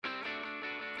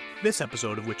This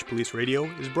episode of Witch Police Radio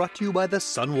is brought to you by the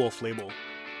Sunwolf label.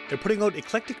 They're putting out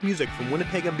eclectic music from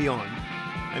Winnipeg and beyond,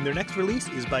 and their next release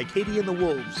is by Katie and the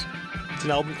Wolves. It's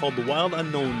an album called The Wild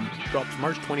Unknown, which drops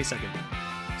March 22nd.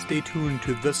 Stay tuned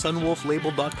to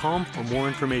thesunwolflabel.com for more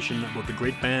information about the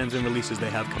great bands and releases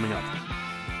they have coming up.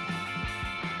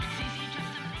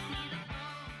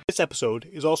 This episode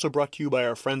is also brought to you by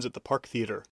our friends at the Park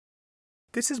Theatre.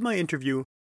 This is my interview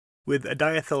with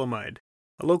Adiathelamide,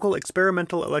 a local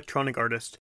experimental electronic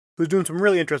artist who's doing some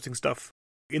really interesting stuff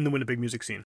in the Winnipeg music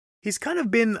scene. He's kind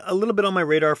of been a little bit on my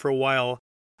radar for a while.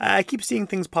 I keep seeing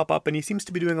things pop up, and he seems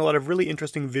to be doing a lot of really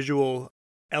interesting visual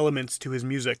elements to his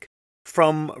music,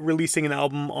 from releasing an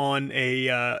album on a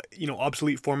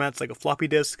obsolete formats like a floppy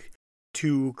disk,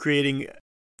 to creating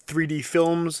 3D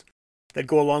films that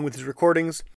go along with his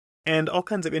recordings, and all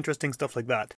kinds of interesting stuff like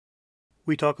that.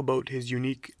 We talk about his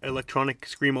unique electronic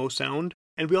screamo sound,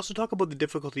 and we also talk about the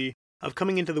difficulty of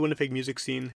coming into the Winnipeg music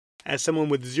scene as someone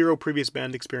with zero previous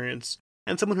band experience,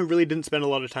 and someone who really didn't spend a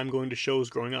lot of time going to shows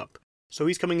growing up. So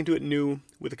he's coming into it new,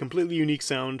 with a completely unique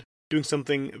sound, doing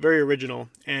something very original,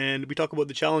 and we talk about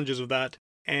the challenges of that,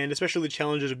 and especially the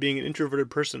challenges of being an introverted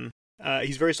person.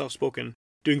 He's very soft-spoken,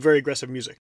 doing very aggressive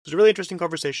music. It's a really interesting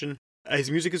conversation.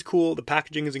 His music is cool, the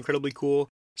packaging is incredibly cool,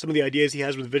 some of the ideas he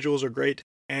has with visuals are great,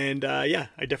 and I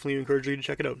definitely encourage you to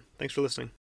check it out. Thanks for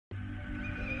listening.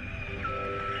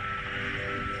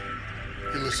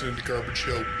 You're listening to Garbage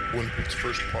Hill, Winnipeg's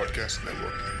first podcast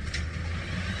network.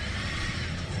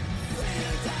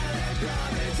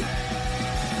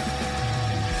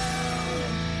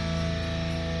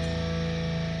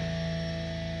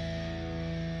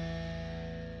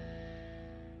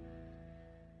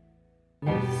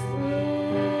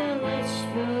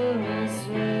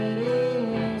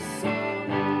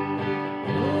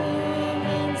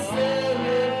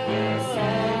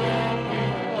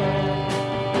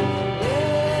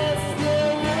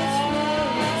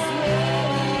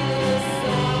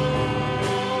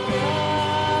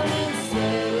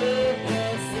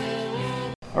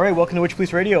 Alright, welcome to Witch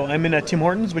Police Radio. I'm in Tim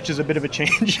Hortons, which is a bit of a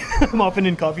change. I'm often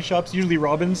in coffee shops, usually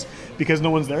Robin's, because no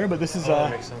one's there, but this is...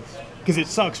 that makes sense. Because it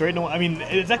sucks, right? No, I mean,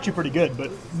 it's actually pretty good, but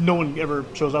no one ever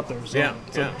shows up there. So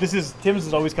Tim's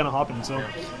is always kind of hopping, so...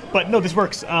 Yeah. But no, this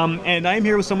works. And I am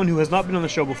here with someone who has not been on the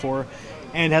show before,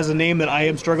 and has a name that I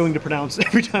am struggling to pronounce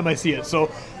every time I see it.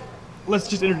 So let's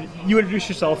just introduce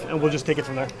yourself, and we'll just take it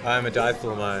from there. I'm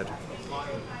Adiathelamide.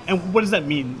 And what does that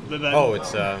mean?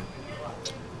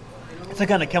 It's a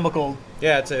kind of chemical...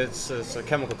 Yeah, it's a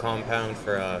chemical compound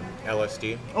for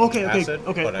LSD. Acid,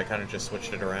 okay. But I kind of just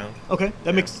switched it around. Okay,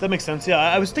 that makes sense. Yeah,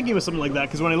 I was thinking of something like that,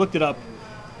 because when I looked it up,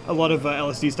 a lot of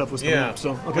LSD stuff was coming up.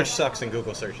 So, okay. Which sucks in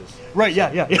Google searches. Right, so,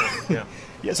 yeah.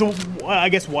 Yeah, so I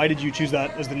guess why did you choose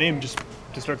that as the name, just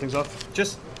to start things off?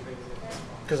 Just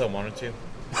because I wanted to.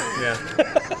 Yeah.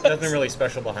 Nothing really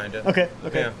special behind it. Okay.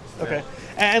 Yeah.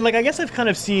 And I guess I've kind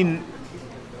of seen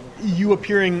you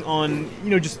appearing on,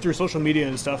 just through social media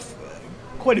and stuff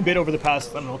quite a bit over the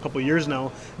past, a couple of years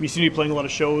now. You seem to be playing a lot of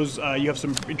shows. You have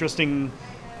some interesting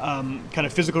kind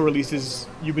of physical releases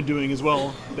you've been doing as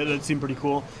well that seem pretty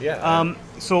cool. Yeah.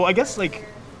 So I guess,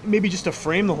 maybe just to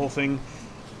frame the whole thing,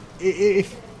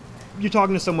 if you're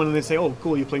talking to someone and they say, oh,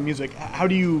 cool, you play music, how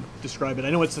do you describe it?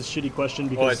 I know it's a shitty question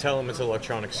because... Well, I tell them it's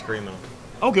electronic screamo.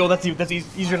 Okay, well, that's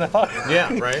easier than I thought.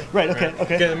 Yeah, right? Right,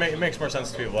 okay. It makes more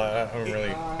sense to people. I don't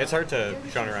really... It's hard to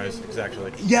genreize exactly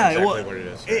what it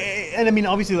is. Right? And I mean,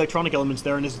 obviously electronic elements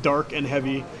there, and it's dark and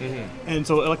heavy. Mm-hmm. And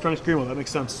so electronic screamo, that makes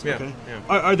sense. Yeah, okay. Yeah.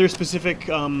 Are there specific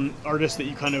artists that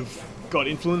you kind of got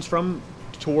influence from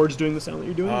towards doing the sound that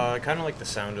you're doing? Kind of like the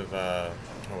sound of...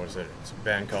 what is it? It's a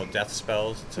band called Death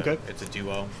Spells. It's a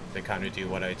duo. They kind of do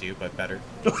what I do, but better.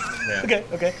 Yeah.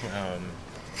 Okay.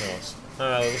 What else?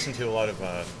 I listen to a lot of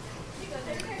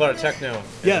techno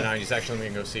in the 90s. Actually, I'm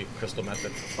going to go see Crystal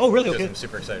Method. Oh, really? Okay. I'm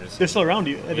super excited. They're still around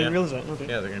you. I didn't realize that. Okay.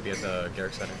 Yeah, they're going to be at the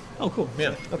Garrick Center. Oh, cool.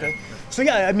 Yeah. Okay. So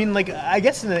yeah, I mean, I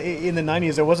guess in the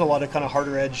 90s there was a lot of kind of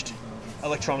harder edged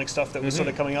electronic stuff that was sort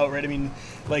of coming out, right? I mean,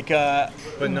 but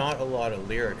not a lot of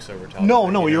lyrics over top.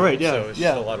 No, you're right. Yeah. So it's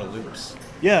just a lot of loops.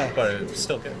 Yeah. But it's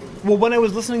still good. Well, when I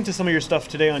was listening to some of your stuff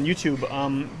today on YouTube,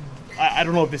 I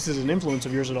don't know if this is an influence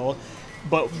of yours at all,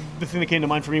 but the thing that came to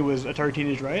mind for me was Atari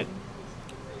Teenage Riot.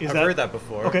 I've heard that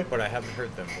before, but I haven't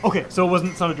heard them before. Okay, so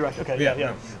it sounded direct. Okay, yeah.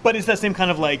 No. But it's that same kind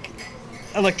of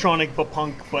electronic, but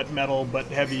punk, but metal, but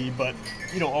heavy, but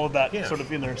all of that sort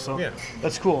of in there. So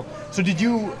that's cool. So did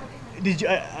you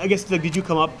I guess, like, did you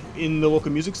come up in the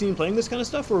local music scene playing this kind of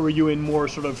stuff, or were you in more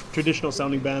sort of traditional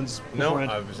sounding bands beforehand?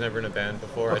 No, I was never in a band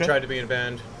before. Okay. I tried to be in a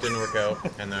band, didn't work out,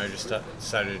 and then I just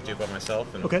decided to do it by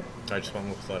myself. And Okay. I just went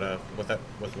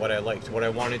with what I liked, what I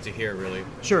wanted to hear, really.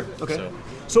 Sure. Okay.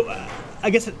 So I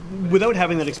guess without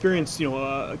having that experience,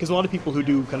 because a lot of people who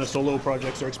do kind of solo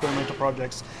projects or experimental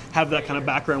projects have that kind of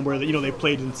background where they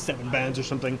played in 7 bands or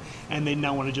something, and they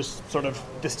now want to just sort of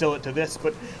distill it to this.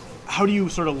 But how do you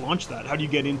sort of launch that? How do you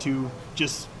get into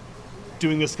just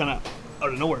doing this kind of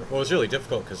out of nowhere? Well, it was really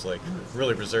difficult because, like,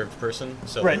 really reserved person.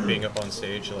 So Right. like, being up on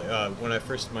stage, like when my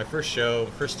first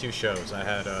 2 shows, I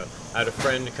had a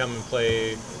friend come and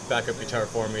play backup guitar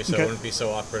for me, so Okay. I wouldn't be so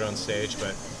awkward on stage.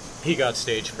 But he got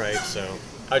stage fright, so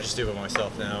I just do it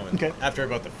myself now. And Okay. after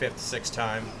about the 5th, 6th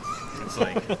time, it's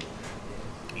like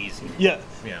easy. Yeah.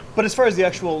 Yeah. But as far as the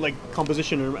actual like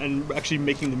composition and actually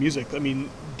making the music, I mean,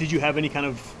 did you have any kind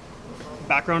of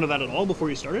background of that at all before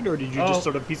you started, or did you just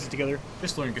sort of piece it together?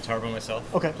 Just learn guitar by myself.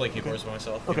 Okay. Play keyboards by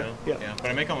myself. Okay, You know? yeah.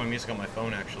 But I make all my music on my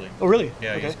phone, actually. Oh, really?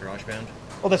 Yeah, I Okay. use GarageBand.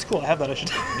 Oh, that's cool. I have that. I should.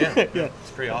 Yeah. Yeah.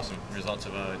 It's pretty awesome. There's lots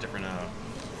of different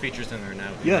features in there now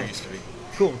than Yeah. there used to be.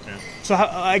 Cool. Yeah. So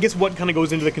I guess what kind of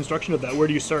goes into the construction of that? Where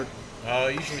do you start? I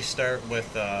usually start with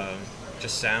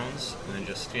just sounds, and then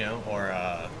just, or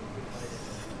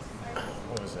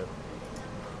what was it?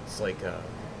 It's like a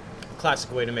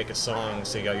classic way to make a song.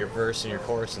 So you got your verse and your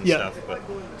chorus and Yeah. stuff. But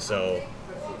so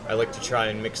I like to try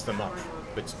and mix them up,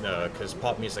 but because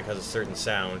pop music has a certain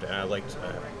sound, and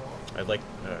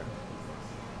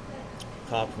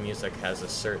pop music has a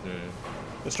certain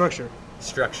The structure.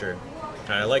 structure,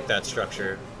 and I like that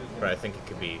structure, but I think it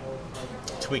could be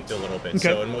tweaked a little bit. Okay.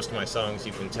 So in most of my songs,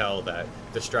 you can tell that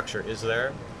the structure is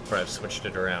there, but I've switched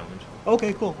it around.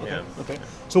 Okay. Cool. Okay. Yeah. Okay.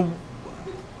 So,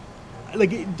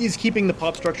 like, is keeping the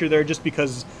pop structure there just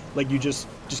because, like, you just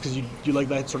because you like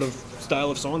that sort of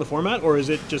style of song, the format, or is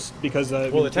it just because?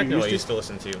 Well, the techno I used to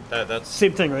listen to, that's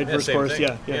Same thing, right? Yeah, Verse, same chorus.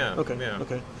 thing. Yeah. Okay. Yeah.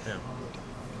 Okay. Yeah.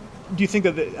 Do you think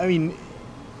that? I mean,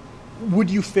 would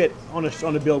you fit on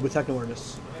a bill with techno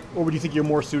artists, or would you think you're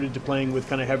more suited to playing with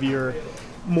kind of heavier,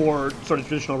 more sort of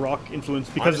traditional rock influence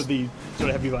because of the sort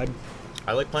of heavy vibe?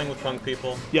 I like playing with punk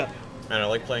people, Yeah. and I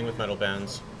like playing with metal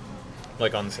bands,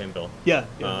 like on the same bill. Yeah.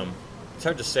 It's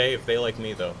hard to say if they like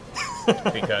me though,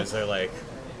 because they're like,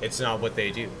 it's not what they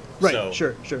do. Right, So,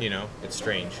 sure. It's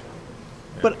strange.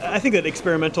 But I think that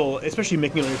experimental, especially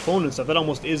making it on your phone and stuff, that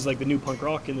almost is like the new punk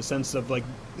rock in the sense of like,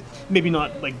 maybe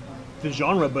not like the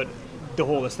genre, but the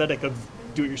whole aesthetic of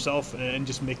do it yourself and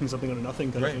just making something out of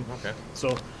nothing kind of Right. thing. Okay. So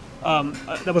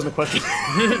that wasn't a question.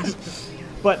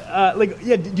 But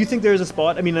do you think there's a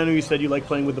spot? I mean, I know you said you like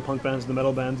playing with the punk bands and the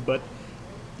metal bands, but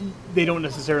they don't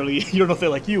necessarily. You don't know if they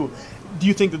like you. Do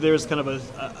you think that there's kind of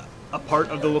a part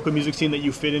of the local music scene that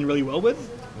you fit in really well with?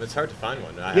 It's hard to find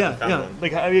one. I Yeah, haven't found one.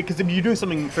 Like, I mean, because you're doing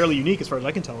something fairly unique as far as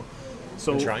I can tell.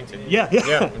 So I'm trying to. Yeah.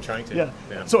 Yeah, I'm trying to. Yeah.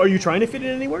 Yeah. So, are you trying to fit in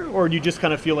anywhere, or do you just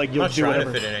kind of feel like I'm you'll not do trying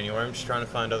whatever? to fit in anywhere. I'm just trying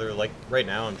to find other, right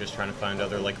now, I'm just trying to find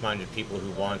other like-minded people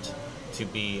who want to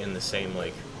be in the same,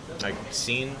 like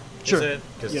scene. Sure. Is it?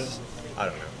 Because, Yeah. I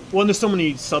don't know. Well, and there's so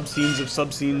many sub-scenes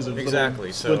of Exactly.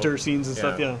 little So, splinter scenes and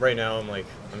stuff. Yeah. Right now,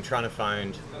 I'm trying to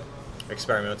find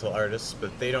experimental artists,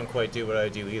 but they don't quite do what I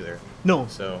do either. No.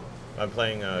 So I'm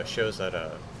playing shows at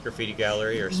a Graffiti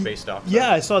Gallery or Space Dock.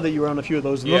 Yeah, I saw that you were on a few of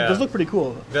those. Yeah. Those look pretty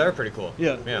cool. They're pretty cool.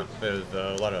 Yeah. Yeah. There's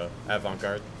a lot of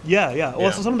avant-garde. Yeah. Well,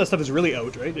 Yeah. so some of that stuff is really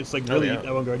out, right? It's like really yeah.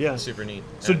 avant-garde. Yeah. Super neat.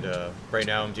 So- And right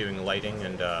now I'm doing lighting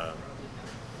and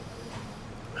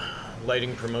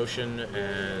lighting promotion,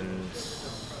 and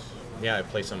yeah, I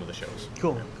play some of the shows.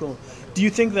 Cool. Do you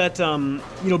think that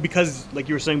because, like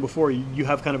you were saying before, you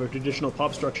have kind of a traditional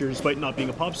pop structure despite not being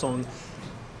a pop song?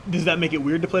 Does that make it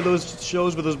weird to play those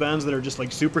shows with those bands that are just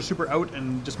like super, super out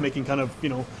and just making kind of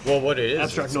Well, what it is,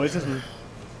 abstract noises?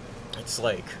 it's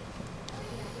like,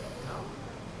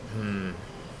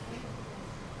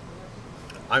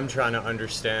 I'm trying to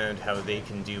understand how they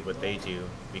can do what they do,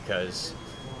 because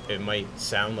it might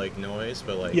sound like noise,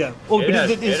 but like Yeah. Well, it but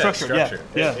has, it's it has structured, structure.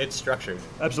 yeah. It's structured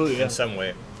Absolutely. Yeah. in some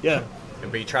way. Yeah.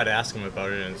 But you try to ask them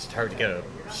about it, and it's hard to get a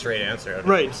straight answer out of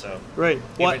Right. them. So Right.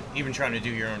 What? even trying to do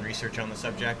your own research on the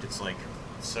subject, it's like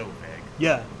so vague.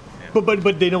 Yeah. Yeah.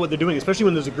 But they know what they're doing, especially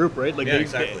when there's a group, right? Like Yeah,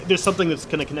 exactly. there's something that's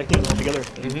kind of connecting them all together.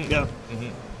 Mm-hmm. Yeah.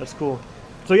 That's cool.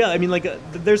 So yeah, I mean, like,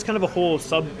 there's kind of a whole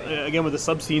again with the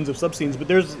sub scenes, but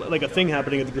there's like a thing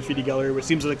happening at the Graffiti Gallery, which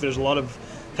seems like there's a lot of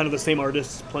kind of the same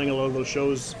artists playing a lot of those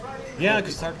shows. Yeah,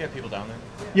 because it's hard to get people down there.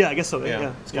 Yeah, I guess so.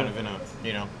 Yeah. It's kind of in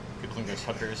a, people think there's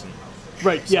hookers and.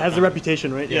 Right. Yeah, it has a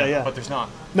reputation, right? Yeah. But there's not.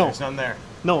 No. There's none there.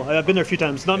 No, I've been there a few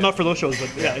times. Not for those shows,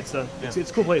 but yeah, it's a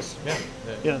cool place. Yeah.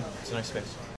 Yeah. It's a nice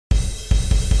space.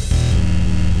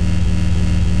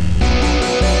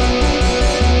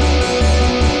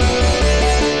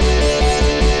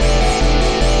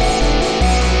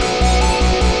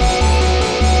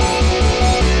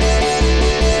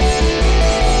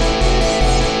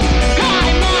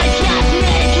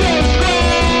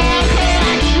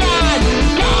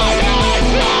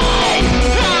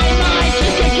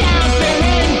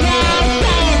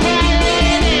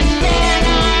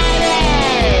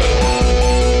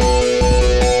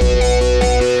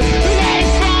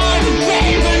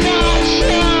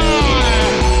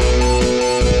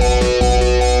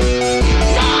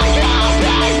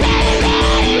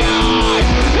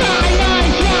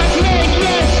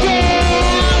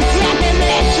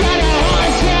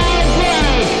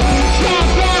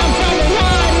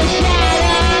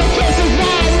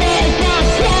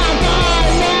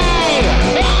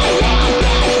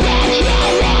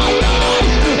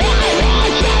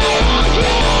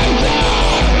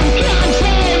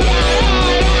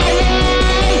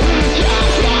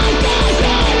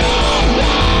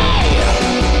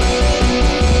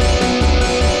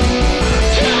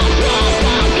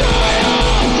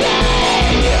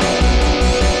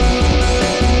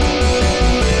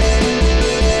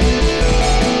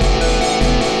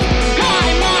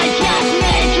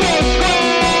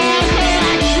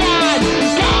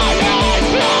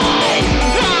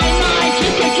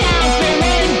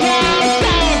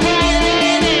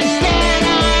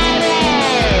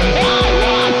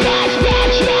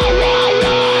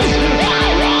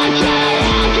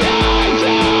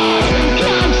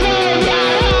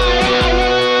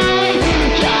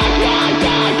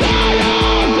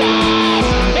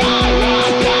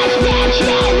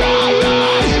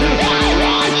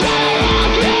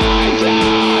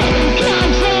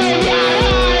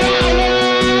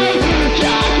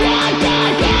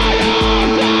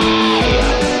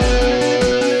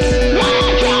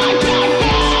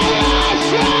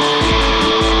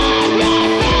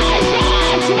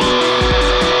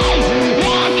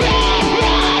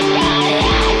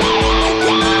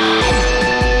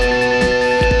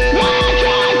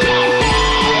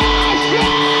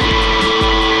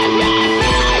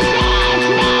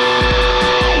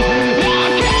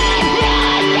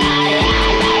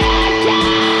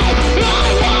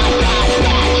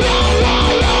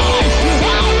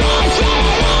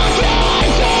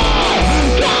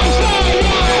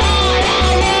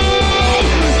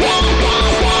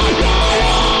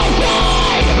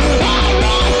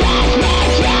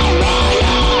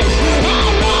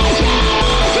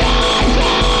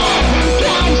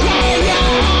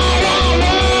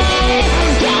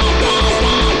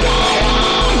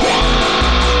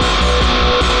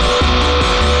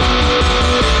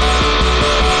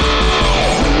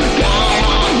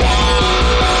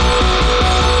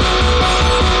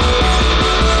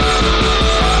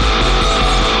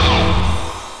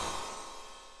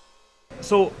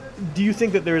 So, do you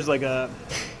think that there's like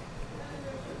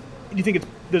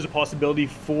there's a possibility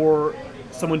for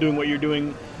someone doing what you're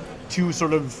doing to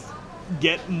sort of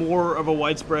get more of a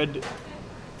widespread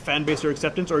fan base or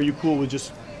acceptance, or are you cool with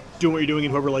just doing what you're doing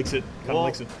and whoever likes it kind of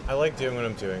likes it? I like doing what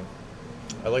I'm doing.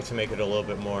 I like to make it a little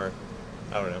bit more,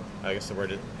 I don't know, I guess the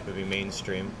word would be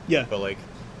mainstream. Yeah. But like,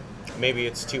 maybe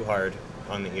it's too hard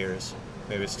on the ears.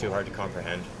 Maybe it's too hard to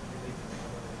comprehend.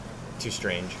 Too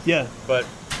strange. Yeah. But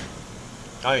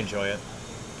I enjoy it.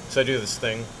 So I do this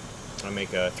thing. I make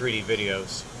 3D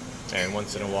videos, and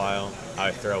once in a while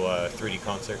I throw a 3D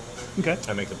concert. Okay.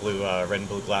 I make the red and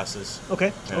blue glasses.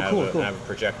 Okay. And Cool. I have a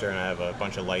projector, and I have a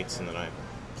bunch of lights, and then I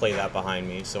play that behind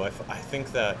me. So I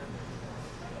think that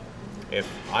if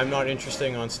I'm not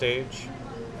interesting on stage,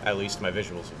 at least my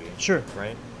visuals will be. Sure.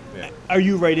 Right? Yeah. Are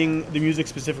you writing the music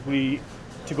specifically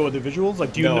to go with the visuals?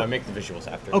 Like, do you? No, I make the visuals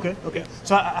after. Okay. Yeah.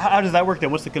 So how does that work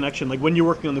then? What's the connection? Like, when you're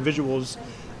working on the visuals,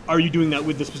 are you doing that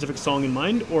with the specific song in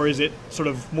mind, or is it sort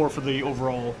of more for the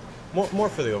overall? More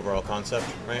for the overall concept,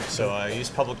 right? So I use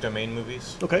public domain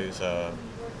movies. Okay. I use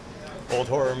old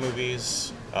horror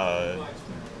movies,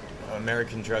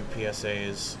 American drug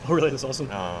PSAs. Oh, really? That's awesome.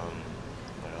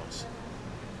 What else?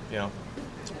 You know,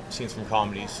 scenes from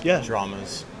comedies, Yeah.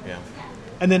 dramas, yeah.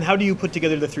 And then how do you put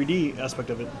together the 3D aspect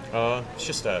of it? It's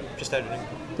just editing.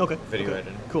 Okay. Video okay.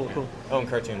 editing. Cool. Yeah. Cool. Oh, and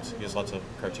cartoons. Use lots of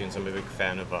cartoons. I'm a big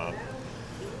fan of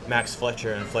Max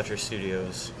Fletcher and Fletcher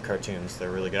Studios cartoons.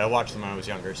 They're really good. I watched them when I was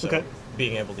younger, so Okay.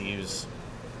 being able to use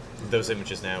those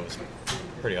images now is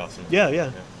pretty awesome.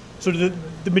 Yeah. So the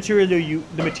material you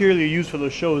use for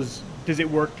those shows, does it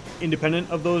work independent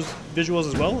of those visuals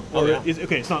as well? Oh, Or yeah.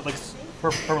 It's not like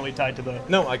permanently tied to the.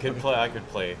 No, I could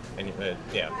play any.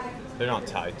 Yeah, they're not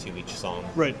tied to each song.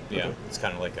 Right, Yeah, okay. it's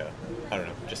kind of like I don't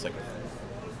know, just like.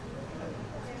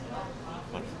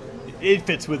 It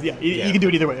fits with you Yeah. can do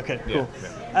it either way. Okay, Yeah, cool. yeah.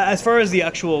 As far as the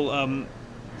actual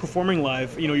performing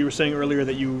live, you were saying earlier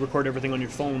that you record everything on your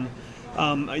phone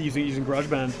using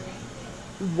GarageBand.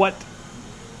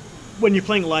 When you're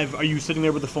playing live, are you sitting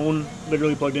there with the phone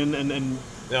literally plugged in and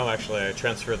No, actually, I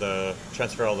transfer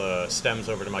all the stems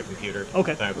over to my computer.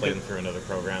 Okay, Then I play okay. them through another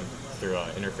program, through an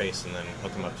interface, and then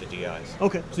hook them up to DIs.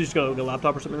 okay, so you just got a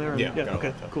laptop or something there? Yeah, got a okay,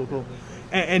 laptop. cool.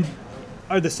 And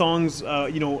are the songs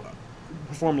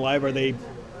performed live? Are they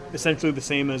essentially the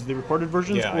same as the recorded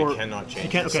versions? Yeah, or I cannot change You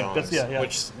can't. the Okay, songs, that's yeah.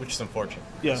 which is unfortunate.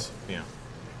 Yeah. because,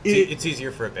 It- it's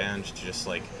easier for a band to just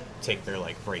like take their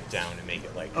like breakdown and make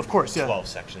it like Of course, yeah. 12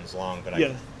 sections long, but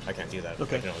Yeah. I can't do that.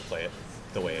 Okay. I can only play it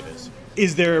the way it is.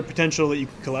 Is there a potential that you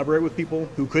could collaborate with people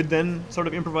who could then sort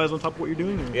of improvise on top of what you're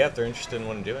doing? Or? Yeah, if they're interested in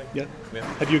what I'm doing. Yeah. Yeah.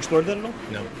 Have you explored that at all?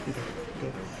 No.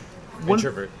 One-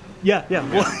 Introvert. Yeah.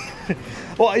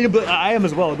 Well, but I am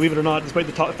as well. Believe it or not, despite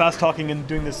the fast talking and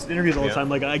doing this interviews all the Yeah. time,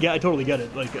 like I totally get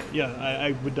it. Like, yeah,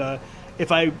 I would.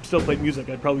 If I still played music,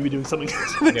 I'd probably be doing something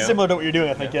Yeah. similar to what you're doing.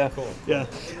 I think. Yeah, Yeah. cool. Yeah.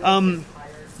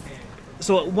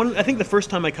 So I think the first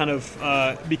time I kind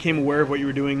of became aware of what you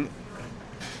were doing,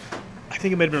 I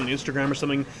think it might have been on Instagram or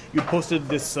something. You posted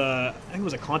this, I think it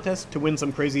was a contest to win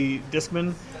some crazy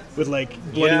Discman with like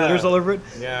bloody Yeah. letters all over it.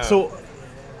 Yeah. So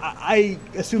I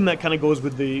assume that kind of goes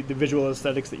with the visual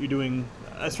aesthetics that you're doing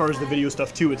as far as the video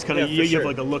stuff too. It's kind of Yeah, you for have sure.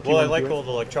 like a look. Well, you I want like to it. old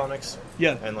electronics.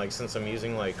 Yeah. And like since I'm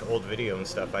using like old video and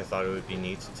stuff, I thought it would be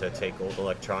neat to take old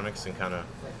electronics and kind of,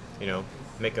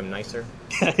 make them nicer.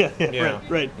 yeah. Yeah.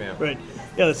 Right. Yeah.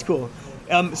 Yeah, that's cool.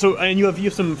 So and you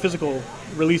have some physical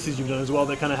releases you've done as well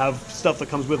that kind of have stuff that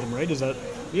comes with them, right? Is that?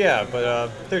 Yeah,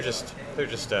 but they're just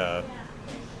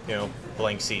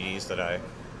blank CDs that I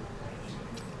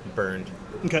burned,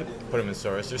 Okay. put them in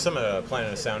stores. There's some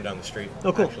Planet of Sound down the street.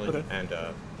 Oh, cool. Actually, Okay. and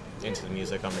Into the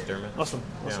Music on McDermott. Awesome.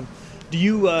 Yeah. Do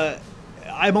you?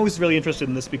 I'm always really interested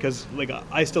in this because, like,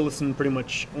 I still listen pretty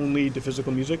much only to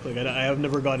physical music. Like, I have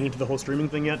never gotten into the whole streaming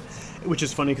thing yet, which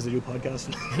is funny because I do a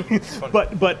podcast.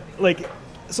 funny. but like,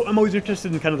 so I'm always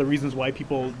interested in kind of the reasons why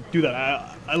people do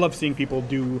that. I love seeing people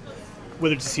do,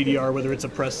 whether it's a CDR, whether it's a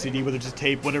press CD, whether it's a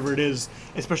tape, whatever it is.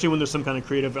 Especially when there's some kind of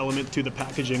creative element to the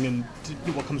packaging and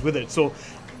to what comes with it. So,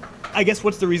 I guess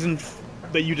what's the reason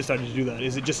that you decided to do that?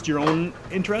 Is it just your own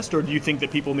interest, or do you think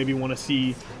that people maybe want to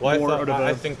see Well, more out of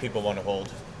I a... think people want to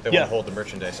hold. They Yeah. want to hold the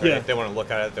merchandise, right? Yeah. They want to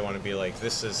look at it. They want to be like,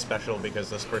 this is special because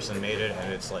this person made it,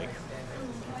 and it's like,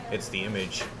 it's the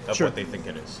image of Sure. what they think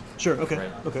it is. Sure. Okay.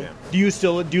 Right, Okay. yeah. Do you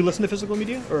listen to physical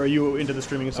media, or are you into the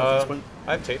streaming and stuff at this point?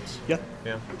 I have tapes. Yeah.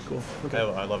 Yeah. Cool. Okay.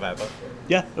 I love ABBA.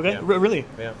 Yeah. Okay. Yeah. Really?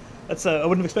 Yeah. That's I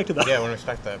wouldn't have expected that. Yeah, I wouldn't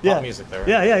expect that. Pop Yeah. music, though,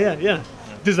 right? Yeah.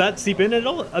 Does that seep in at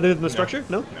all, other than the structure?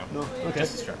 No. No. Okay.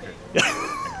 Just the structure.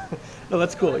 No,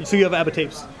 that's cool. So you have ABBA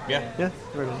tapes. Yeah. Yeah.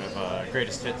 Right on. I have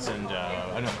Greatest Hits and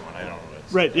another one. I don't know what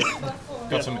Right. Yeah.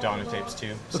 Got some Madonna tapes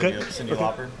too. Okay. Cyndi Okay.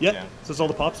 Lauper. Yeah. So it's all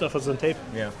the pop stuff was on tape.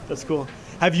 Yeah. That's cool.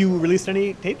 Have you released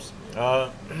any tapes?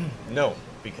 No,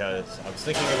 because I was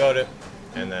thinking about it,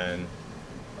 and then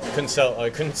I couldn't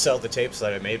sell the tapes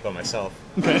that I made by myself.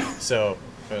 Okay. So,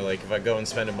 like, if I go and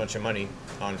spend a bunch of money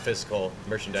on physical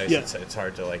merchandise, Yeah. it's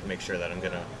hard to like make sure that I'm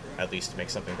gonna at least make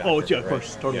something back. Oh, from yeah, it, of right?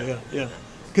 course, totally, yeah.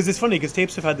 Because it's funny, because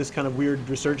tapes have had this kind of weird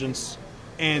resurgence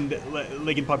and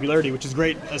like in popularity, which is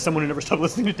great. As someone who never stopped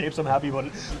listening to tapes, I'm happy about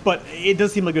it. But it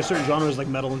does seem like there's certain genres like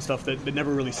metal and stuff that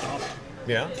never really stopped.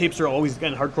 Yeah. Tapes are always,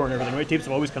 again, hardcore and everything, right? Tapes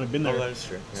have always kind of been there. Oh, that is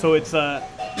true. Yeah. So it's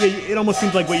it almost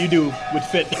seems like what you do would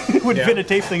fit Yeah. fit a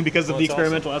tape thing because of Well, the it's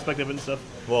experimental aspect of it and stuff.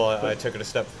 Well, I took it a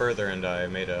step further and I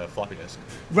made a floppy disk.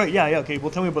 Right? Yeah. Okay.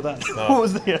 Well, tell me about that. What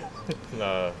was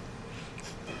the?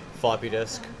 Floppy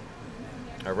disk.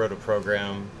 I wrote a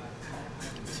program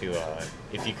to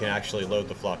if you can actually load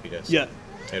the floppy disk. Yeah.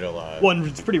 It'll. Well, and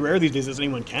it's pretty rare these days that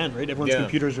anyone can, right? Everyone's Yeah.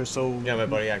 computers are so. Yeah, my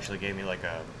buddy actually gave me like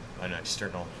an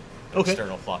external Okay.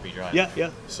 floppy drive. Yeah, yeah.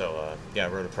 So I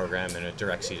wrote a program and it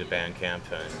directs you to Bandcamp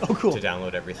and Oh, cool. to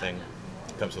download everything.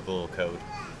 Comes with a little code.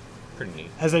 Pretty neat.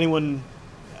 Has anyone?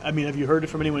 I mean, have you heard it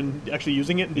from anyone actually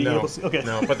using it and being able to see? Okay.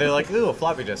 No, but they're like, ooh, a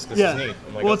floppy disk. This Yeah. is neat.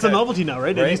 I'm like, Well, it's a okay. novelty now,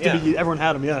 right? It Right? used to be Yeah. everyone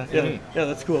had them. Yeah. Yeah. Mhm. Yeah.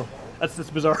 That's cool. That's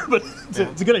bizarre, but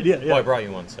it's a good idea. Yeah. Well, I brought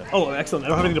you one, so. Oh, excellent! I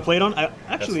don't have anything to play it on.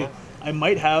 I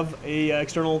might have a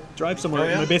external drive somewhere Oh,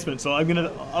 yeah? in my basement, so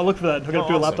I'll look for that. Hook it up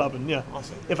to a awesome. laptop and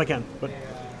Awesome. if I can. But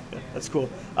yeah, that's cool.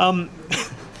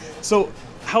 So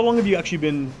how long have you actually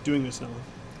been doing this now?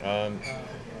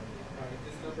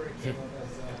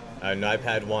 An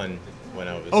iPad 1 when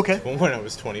I was Okay. when I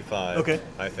was 25. Okay.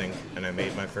 I think, and I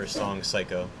made my first song,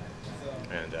 Psycho,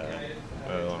 and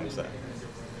how long was that?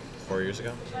 4 years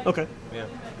ago. Okay. Yeah.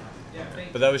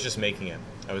 But that was just making it.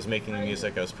 I was making the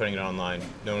music. I was putting it online.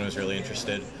 No one was really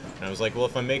interested, and I was like, well,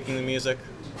 if I'm making the music,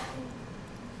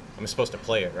 I'm supposed to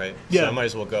play it, right? Yeah. So I might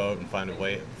as well go out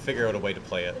and figure out a way to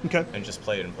play it, Okay. and just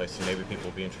play it in places. Maybe people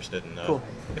will be interested, and Cool.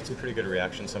 get some pretty good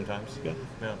reaction sometimes. Yeah.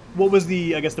 Yeah. What was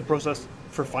the process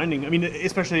for finding? I mean,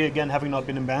 especially again having not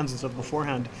been in bands and stuff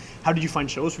beforehand. How did you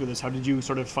find shows for this? How did you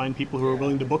sort of find people who were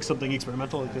willing to book something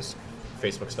experimental like this?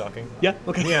 Facebook stalking. Yeah.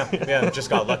 Okay. Yeah. Just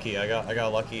got lucky. I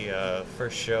got lucky.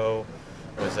 First show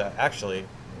was actually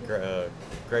Greg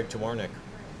Tawarnik.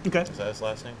 Okay. Is that his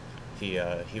last name?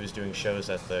 He was doing shows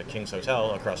at the King's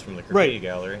Hotel across from the Graffiti Right.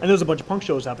 Gallery. And there was a bunch of punk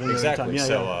shows happening Exactly. at the time.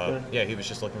 So yeah. he was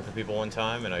just looking for people one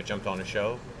time, and I jumped on a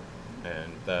show,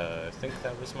 and I think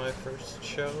that was my first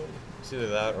show. It's either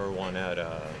that or one at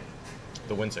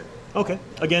the Windsor. Okay.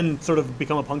 Again, sort of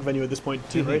become a punk venue at this point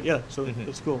too, right? Yeah. So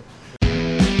that's cool.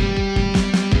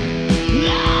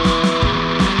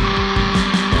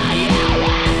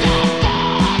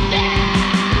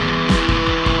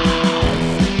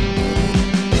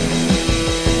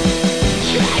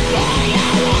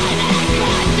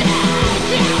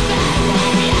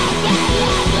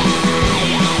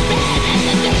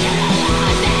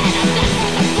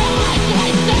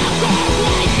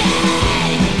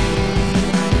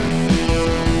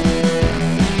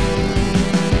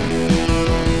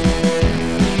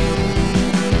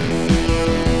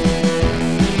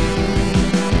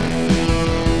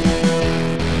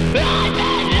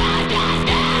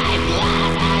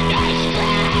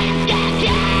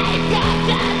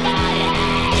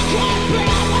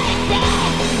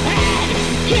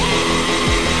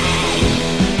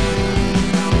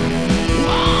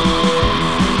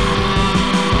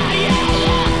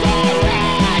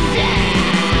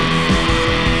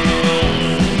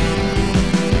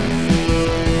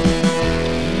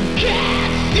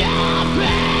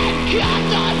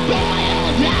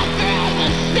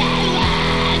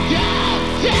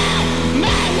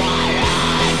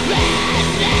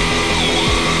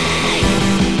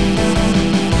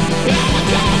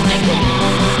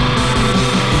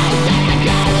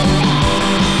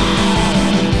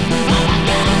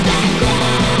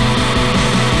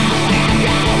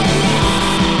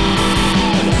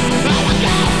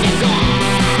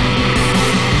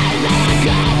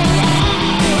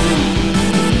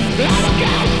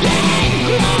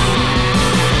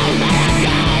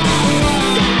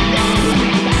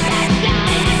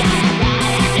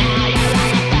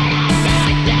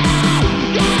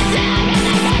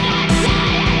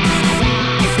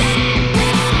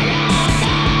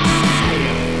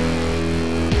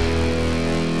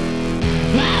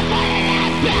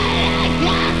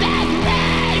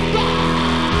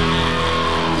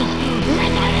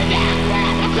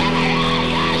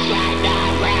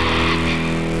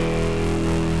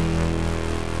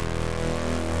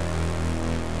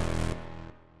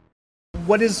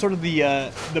 what is sort of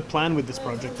the plan with this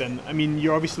project then? I mean,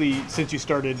 you're obviously, since you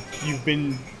started, you've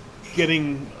been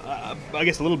getting, I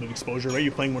guess, a little bit of exposure, right?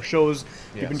 You're playing more shows.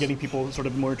 You've been Yes. getting people sort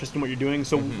of more interested in what you're doing.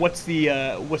 So what's the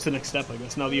next step, I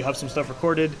guess? Now that you have some stuff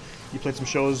recorded, you played some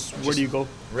shows, where do you go?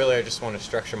 Really, I just want to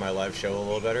structure my live show a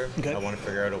little better. Okay. I want to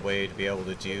figure out a way to be able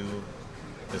to do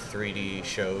the 3D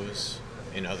shows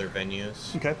in other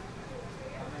venues. Okay.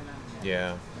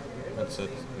 Yeah.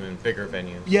 Bigger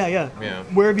venues. Yeah. Yeah.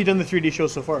 Where have you done the 3D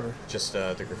shows so far? Just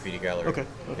the graffiti gallery. Okay.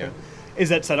 Yeah. Is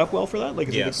that set up well for that? Like,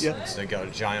 is Yes. it, yeah. It's got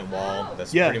a giant wall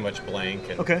that's Yeah. pretty much blank,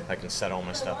 and Okay. I can set all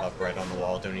my stuff up right on the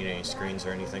wall. Don't need any screens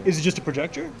or anything. Is it just a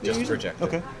projector? that Just you're using? projector,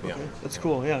 Okay. yeah. Okay. That's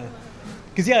cool. Yeah.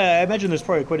 Because I imagine there's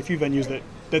probably quite a few venues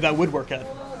that would work at.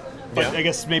 But Yeah. I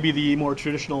guess maybe the more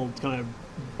traditional kind of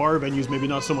bar venues, maybe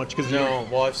not so much. Because No,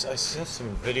 well, I've seen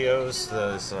some videos.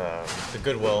 There's the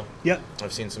Goodwill. Yeah.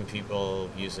 I've seen some people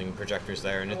using projectors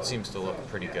there, and it seems to look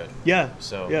pretty good. Yeah.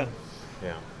 So, Yeah.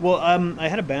 Yeah. Well, I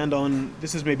had a band on.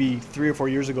 This is maybe 3 or 4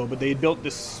 years ago, but they had built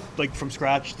this like from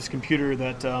scratch this computer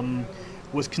that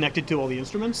was connected to all the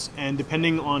instruments, and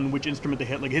depending on which instrument they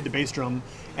hit, like it hit the bass drum,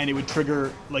 and it would trigger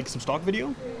like some stock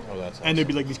video. Oh, that's awesome. And there'd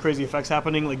be like these crazy effects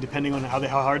happening, like depending on how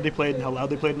hard they played and how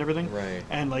loud they played and everything. Right.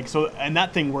 And like and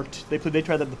that thing worked. They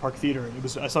tried that at the Park Theater.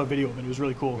 I saw a video of it. It was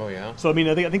really cool. Oh, yeah? So I mean,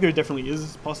 I think there definitely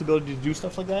is possibility to do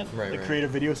stuff like that, Right, like right. creative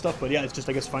video stuff. But yeah, it's just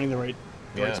I guess finding the right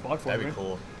Yeah, spot for that'd it. be right?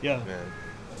 cool. Yeah. Man,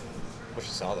 wish I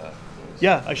saw that.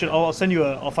 Yeah, I should. I'll send you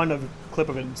I'll find a clip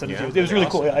of it and send it to Yeah, you. It was that'd be really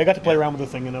cool. awesome. Yeah, I got to play Yeah. around with the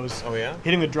thing, and I was Oh, yeah?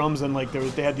 hitting the drums, and like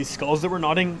they had these skulls that were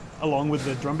nodding along with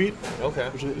the drum beat, Okay.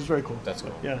 which was very cool. That's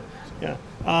cool. Yeah.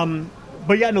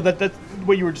 But yeah, no, that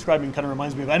what you were describing kind of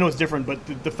reminds me of. I know it's different, but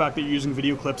the fact that you're using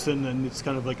video clips and it's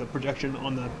kind of like a projection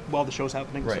on while the show's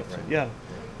happening. and Right, stuff. right.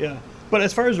 Yeah. But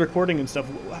as far as recording and stuff,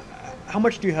 how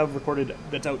much do you have recorded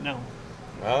that's out now?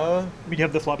 You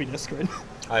have the floppy disk, right?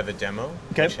 I have a demo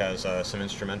Okay. which has some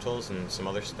instrumentals and some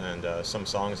others and some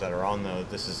songs that are on the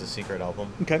This Is a Secret album.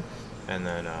 Okay. And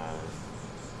then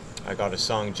I got a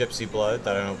song Gypsy Blood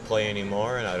that I don't play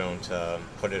anymore, and I don't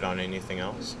put it on anything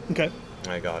else. Okay.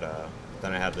 I got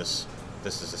then I have This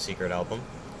Is a Secret album,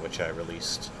 which I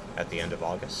released at the end of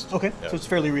August. Okay. Yeah. So it's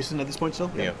fairly recent at this point still.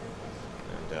 Yeah.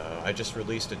 And I just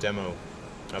released a demo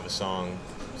of a song.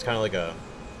 It's kind of like a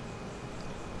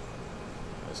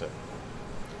what is it?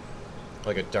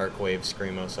 Like a dark wave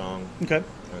screamo song. Okay.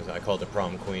 I called it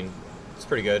Prom Queen. It's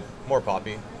pretty good. More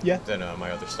poppy Yeah. than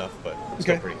my other stuff, but it's Okay.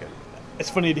 still pretty good. It's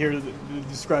funny to hear it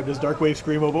described as dark wave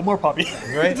screamo, but more poppy.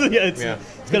 Right? Yeah, it's Yeah.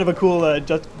 kind of a cool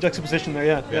juxtaposition there.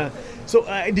 Yeah. Yeah. So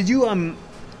did you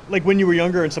like when you were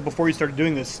younger and stuff before you started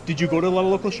doing this? Did you go to a lot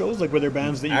of local shows? Like were there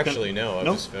bands that you Actually, no. I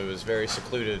No? was very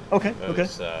secluded. Okay, okay.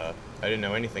 I didn't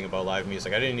know anything about live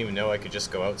music. I didn't even know I could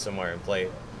just go out somewhere and play.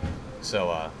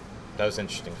 So that was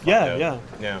interesting. to find Yeah, out.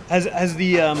 yeah. Yeah. Has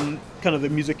the kind of the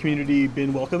music community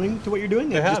been welcoming to what you're doing?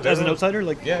 They Like, have, just as an everyone- outsider,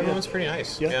 like Yeah, everyone's pretty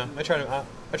nice. Yeah. Yeah. I try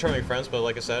to make friends, but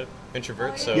like I said,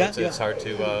 introvert, so Yeah, it's hard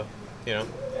to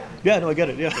Yeah, no, I get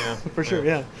it. Yeah, Yeah, for sure.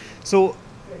 yeah. Yeah. So,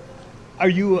 are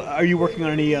you working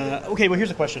on any? Okay, well,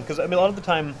 here's a question because I mean, a lot of the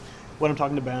time when I'm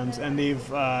talking to bands and they've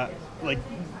like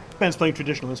bands playing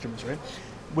traditional instruments, right?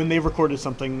 When they've recorded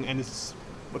something and it's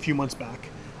a few months back,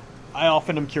 I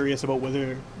often am curious about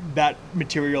whether that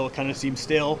material kind of seems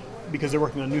stale because they're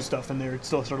working on new stuff and they're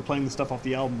still sort of playing the stuff off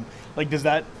the album. Like, is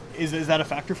that a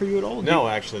factor for you at all? No,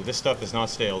 actually, this stuff is not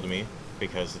stale to me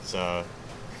because it's I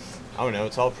don't know,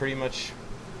 it's all pretty much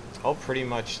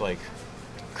like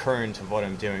current of what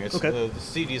I'm doing. It's Okay. the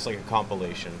CD is like a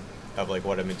compilation of like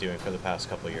what I've been doing for the past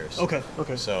couple of years. Okay.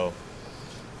 So,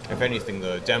 if anything,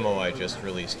 the demo I just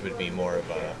released would be more of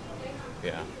a,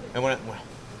 yeah. And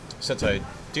since I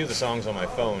do the songs on my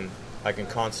phone, I can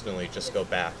constantly just go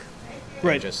back.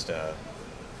 Right. And just,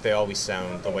 they always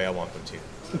sound the way I want them to.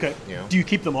 Okay. Yeah. Do you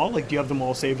keep them all? Like, do you have them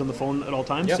all saved on the phone at all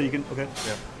times? Yep. So you can. Okay.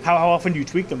 Yeah. How often do you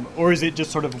tweak them, or is it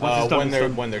just sort of once it's done? it's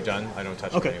done? When they're done, I don't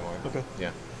touch Okay, them anymore. okay.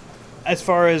 Yeah. As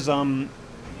far as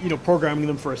programming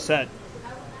them for a set,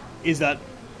 is that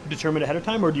determined ahead of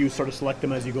time, or do you sort of select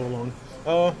them as you go along?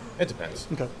 It depends.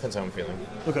 Okay. Depends how I'm feeling.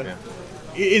 Okay. Yeah.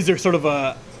 Is there sort of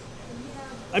a?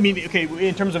 I mean, okay.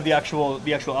 In terms of the actual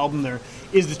album, there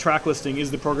is the track listing, is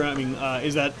the programming,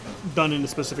 is that done in a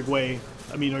specific way?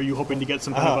 I mean, are you hoping to get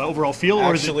some kind of an overall feel,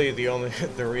 or is it? Actually,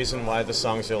 the reason why the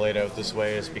songs are laid out this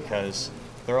way is because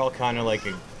they're all kind of like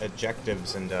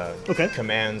adjectives and Okay.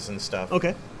 commands and stuff.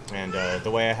 Okay. And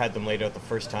the way I had them laid out the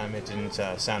first time, it didn't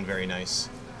sound very nice.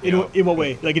 In what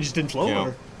way? Like it just didn't flow,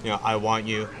 or? I want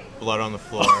you, blood on the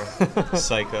floor,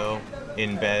 psycho,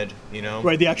 in bed.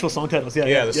 Right, the actual song titles. Yeah.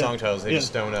 Yeah, the song titles. They Yeah.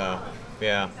 just don't.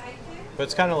 Yeah. But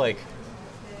it's kind of like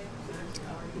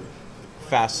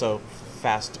fast,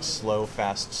 slow,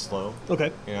 fast, slow.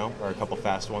 Okay. You know, or a couple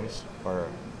fast ones, or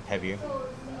heavier.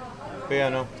 But yeah,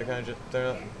 no, they're kind of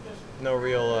they're no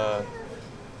real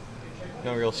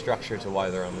structure to why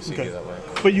they're on the CD that way.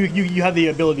 But you have the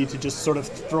ability to just sort of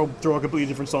throw a completely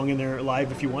different song in there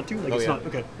live if you want to. Like it's not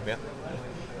okay. Yeah.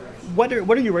 What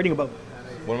are you writing about?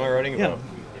 What am I writing about?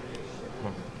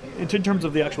 In terms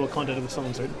of the actual content of the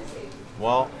songs, right?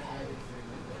 Well,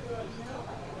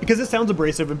 because it sounds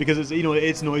abrasive and because it's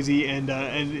it's noisy and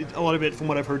a lot of it, from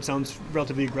what I've heard, sounds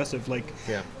relatively aggressive. Like,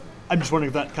 yeah. I'm just wondering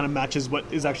if that kind of matches what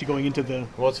is actually going into the.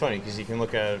 Well, it's funny because you can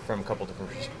look at it from a couple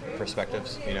different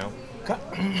perspectives. You know,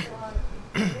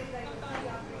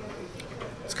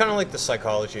 it's kind of like the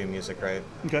psychology of music, right?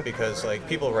 Okay. Because like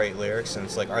people write lyrics and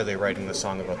it's like, are they writing the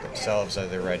song about themselves? Are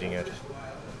they writing it,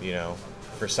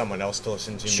 for someone else to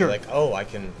listen to? Sure. And be like, oh, I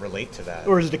can relate to that.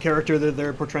 Or is it a character that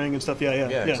they're portraying and stuff? Yeah,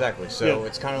 exactly. So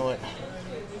it's kind of like.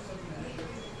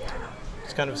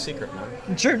 It's kind of a secret,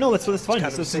 man. Sure, no, that's fine.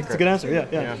 It's a good answer.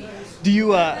 Yeah. Do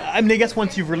you? I guess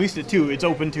once you've released it too, it's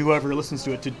open to whoever listens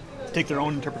to it to take their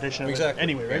own interpretation of it.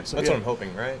 Anyway, right? So, that's what I'm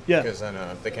hoping, right? Yeah. Because then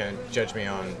they can't judge me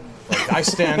on like I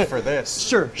stand for this.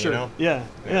 Sure. You know? Yeah.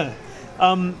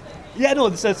 No,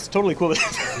 that's totally cool.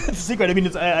 It's a secret. I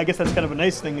mean, I guess that's kind of a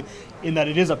nice thing in that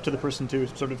it is up to the person to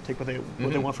sort of take what they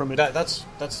want from it. That's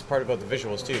the part about the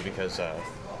visuals too, because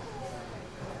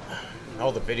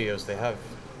all the videos they have.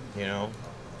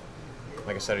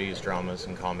 Like I said, I use dramas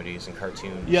and comedies and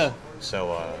cartoons. Yeah.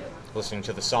 So listening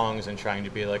to the songs and trying to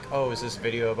be like, oh, is this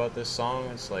video about this song?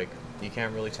 It's like, you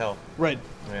can't really tell. Right.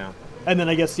 Yeah. And then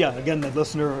I guess, again, the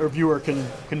listener or viewer can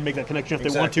make that connection if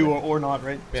they want to or not,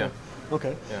 right? Yeah. So,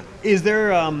 okay. Yeah. Is there,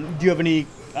 do you have any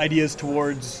ideas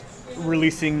towards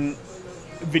releasing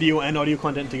video and audio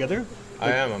content together?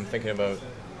 I'm thinking about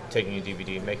taking a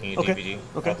DVD, making a DVD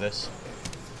of this.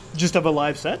 Just have a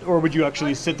live set, or would you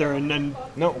actually sit there and then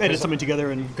edit something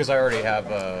together? And because I already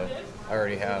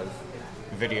have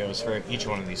videos for each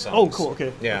one of these songs. Oh, cool.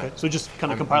 Okay. Yeah. Okay. So just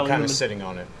kind of compiling them. I'm kind of sitting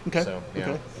on it. Okay. So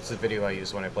it's a video I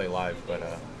use when I play live. But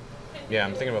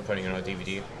I'm thinking about putting it on a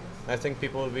DVD. I think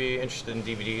people would be interested in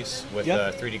DVDs with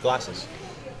 3D glasses.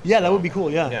 Yeah, that would be cool.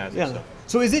 Yeah. So.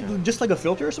 So is it just like a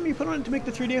filter or something you put on it to make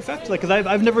the 3D effect? Like, because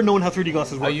I've never known how 3D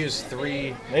glasses work. I use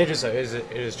three. It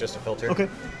is just a filter. Okay.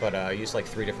 But I use like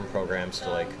 3 different programs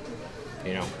to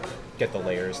get the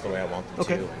layers the way I want them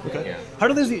to. Okay. Yeah. How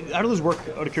do those work,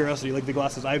 out of curiosity? Like the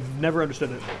glasses, I've never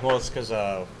understood it. Well, it's because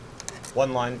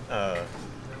one line.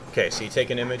 Okay, so you take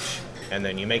an image and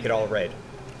then you make it all red.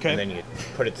 Okay. And then you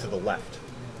put it to the left.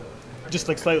 Just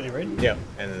like slightly, right? Yeah,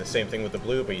 and then the same thing with the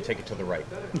blue, but you take it to the right.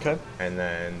 Okay. And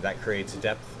then that creates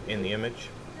depth in the image.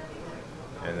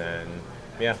 And then,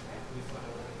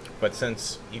 But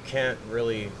since you can't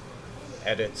really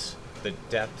edit the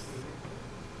depth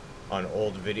on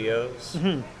old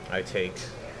videos, I take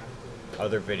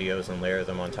other videos and layer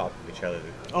them on top of each other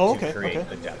to create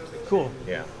the depth. Cool.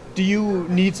 Yeah. Do you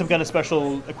need some kind of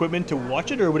special equipment to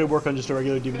watch it, or would it work on just a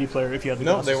regular DVD player if you had the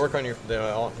glasses? No, they work on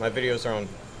my videos are on,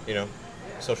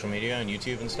 social media and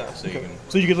YouTube and stuff, so you can...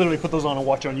 So you could literally put those on and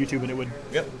watch it on YouTube and it would...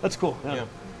 Yep. That's cool. Yeah.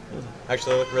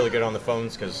 Actually, they look really good on the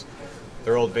phones because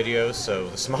they're old videos, so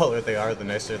the smaller they are, the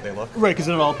nicer they look. Right, because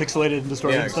they're all pixelated and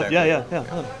distorted and stuff. Exactly.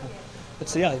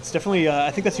 Yeah. It's definitely... I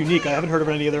think that's unique. I haven't heard of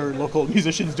any other local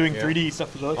musicians doing 3D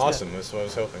stuff. So awesome. That's what I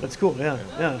was hoping. That's cool. Yeah.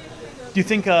 Do you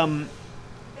think...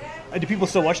 do people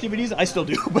still watch DVDs? I still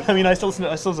do, but I mean, I still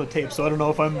listen to tape, so I don't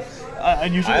know if I'm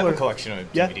unusual. I have a collection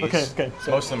of DVDs. Yeah? Okay.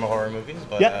 So. Most of them are horror movies,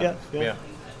 but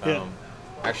Yeah.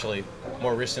 Actually,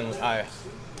 more recently, I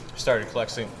started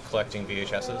collecting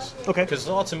VHSs. Okay. Because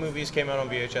lots of movies came out on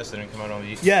VHS, they didn't come out on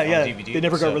DVD. They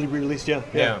never got really released. So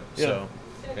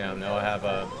now I have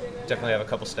definitely have a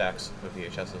couple stacks of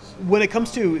VHSs. When it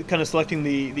comes to kind of selecting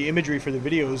the imagery for the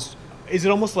videos, is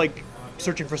it almost like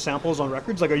searching for samples on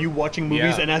records? Like, are you watching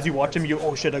movies and as you watch them, I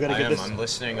gotta get this? I'm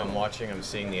listening, I'm watching, I'm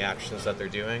seeing the actions that they're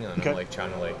doing, and I'm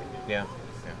trying to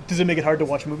Does it make it hard to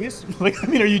watch movies? Like, I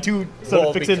mean, are you too sort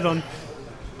of fixated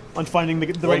on finding the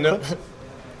right clips?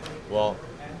 Well,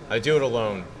 I do it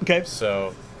alone. Okay.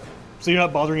 So you're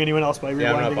not bothering anyone else by rewinding?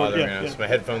 Yeah, I'm not bothering anyone else. My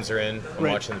headphones are in, I'm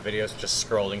Right. watching the videos, just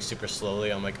scrolling super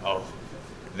slowly. I'm like, oh,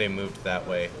 they moved that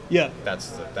way. Yeah. That's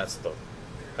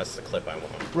the clip I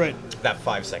want. Right. That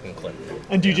 5-second clip.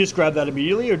 And do you just grab that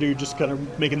immediately, or do you just kind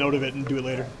of make a note of it and do it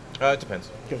later? It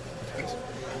depends. Okay.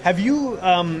 Have you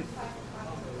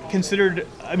considered,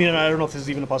 I mean, I don't know if this is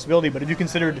even a possibility, but have you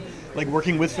considered like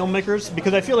working with filmmakers?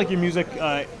 Because I feel like your music,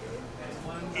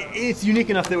 it's unique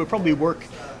enough that it would probably work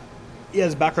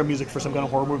as background music for some kind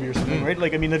of horror movie or something, right?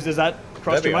 Like, I mean, does that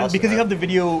cross your mind? Awesome. Because you have the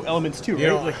video elements too,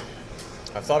 right?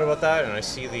 I've thought about that, and I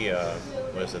see the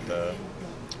what is it,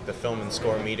 the film and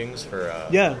score meetings for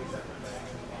yeah.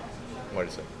 What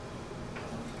is it?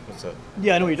 What's it?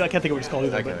 Yeah, I know. I can't think of what it's called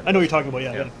either. But I know what you're talking about.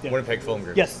 Yeah. Winnipeg Film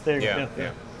Group. Yes, there you go.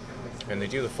 Yeah. And they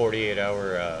do the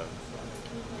 48-hour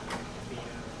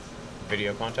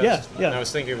video contest. Yeah. And I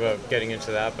was thinking about getting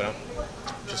into that, but I'm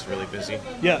just really busy.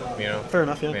 Yeah. You know. Fair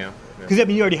enough. Yeah. Yeah. Because I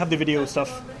mean, you already have the video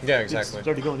stuff. Yeah, exactly. It's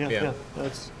already going. Yeah.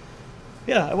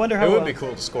 Yeah. I wonder how. It would be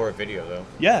cool to score a video, though.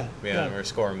 Yeah. Or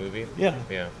score a movie. Yeah.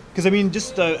 Yeah. Because I mean,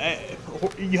 just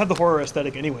you have the horror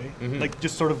aesthetic anyway. Like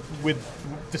just sort of with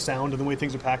the sound and the way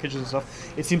things are packaged and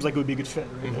stuff. It seems like it would be a good fit.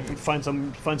 Right? If we find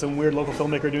some weird local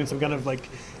filmmaker doing some kind of like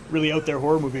really out there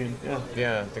horror movie. And,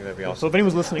 Yeah, I think that'd be awesome. So if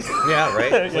anyone's listening. Yeah.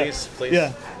 Right. Please.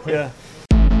 Yeah.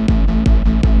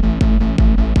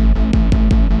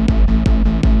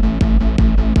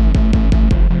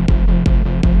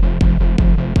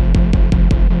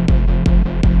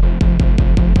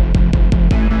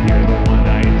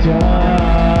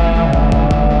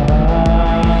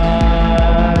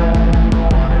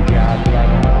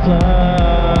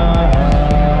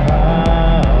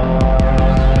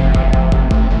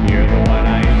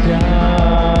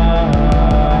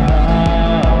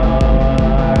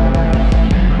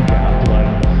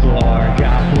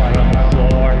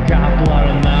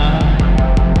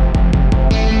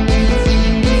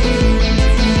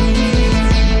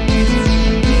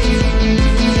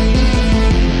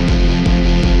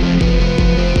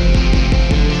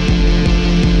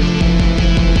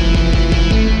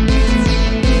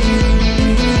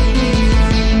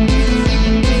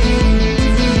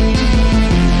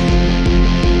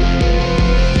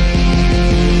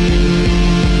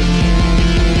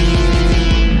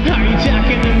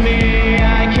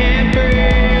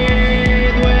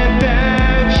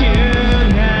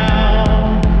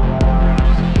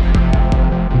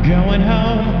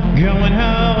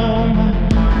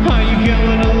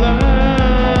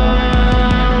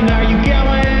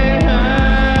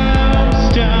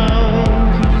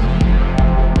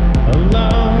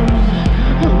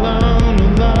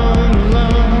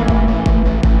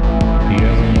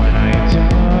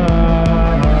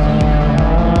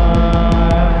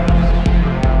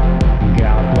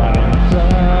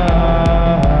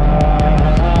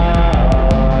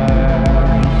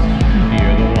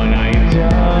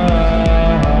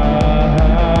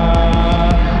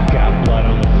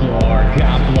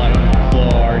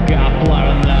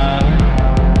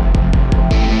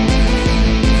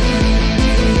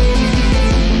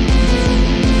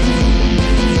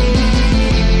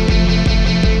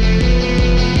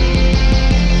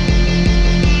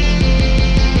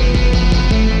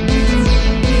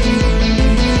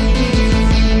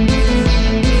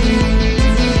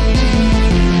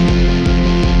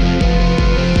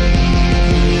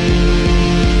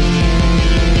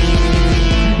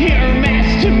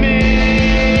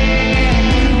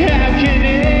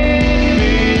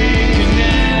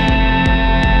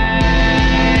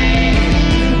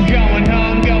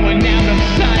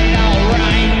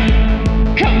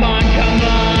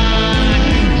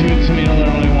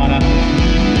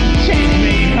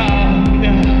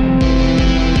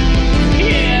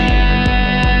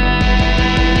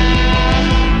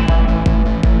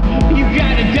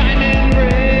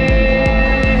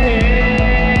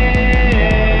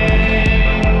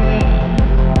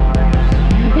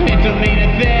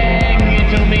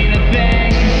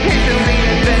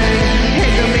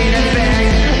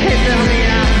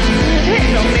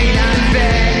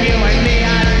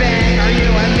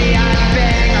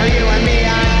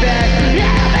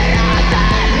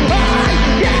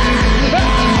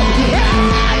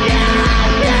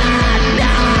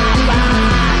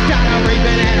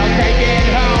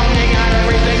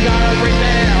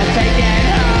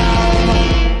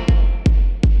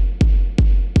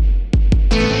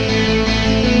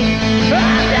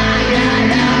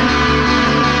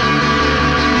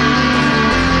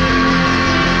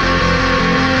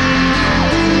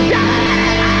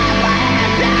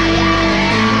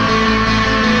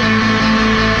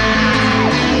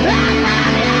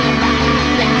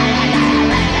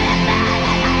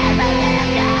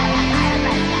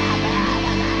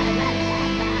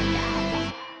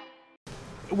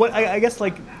 what I guess,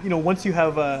 like, you know, once you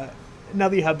have now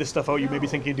that you have this stuff out, you may be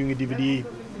thinking of doing a DVD.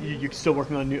 You're still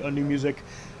working on new music.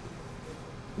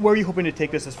 Where are you hoping to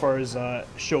take this as far as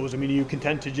shows? I mean, are you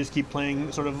content to just keep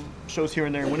playing sort of shows here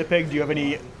and there in Winnipeg? Do you have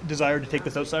any desire to take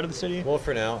this outside of the city? Well,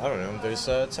 for now, I don't know. There's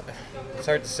it's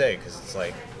hard to say, because it's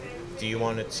like, do you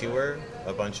want to tour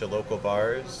a bunch of local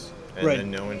bars and right.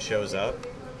 then no one shows up,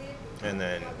 and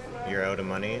then you're out of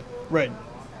money? Right.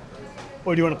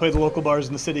 Or do you want to play the local bars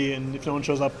in the city, and if no one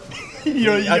shows up,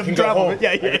 you I have can to go travel? home.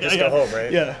 Yeah, I can just go home,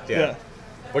 right? Yeah.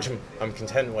 Which I'm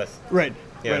content with. Right.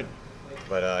 Yeah. Right.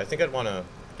 But I think I'd want to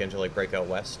get into like Breakout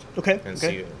West. Okay. And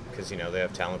okay. see, because they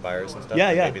have talent buyers and stuff. Yeah,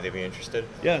 and yeah. Maybe they'd be interested.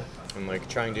 Yeah. I'm like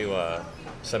trying to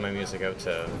send my music out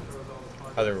to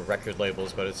other record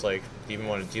labels, but it's like, do you even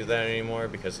want to do that anymore?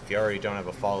 Because if you already don't have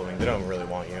a following, they don't really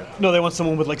want you. No, they want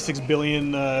someone with like 6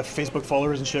 billion Facebook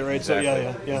followers and shit, right? Exactly.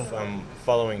 So yeah. I'm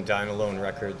following Dine Alone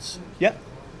Records Yeah.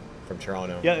 from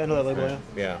Toronto. Yeah, I know that label.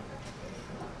 Yeah.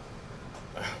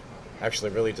 Yeah.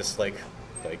 Actually, really dislike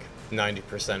like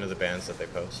 90% of the bands that they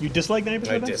post. You dislike 90% I of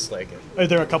them? dislike it. Are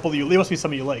there a couple that you? There must be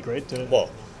some you like, right? Well,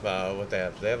 what they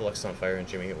have Lux on Fire and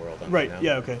Jimmy Eat World on Right. now.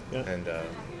 Yeah. Okay. Yeah. And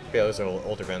those are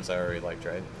older bands I already liked,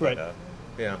 right? Right. But,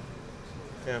 yeah.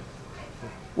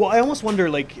 Well, I almost wonder,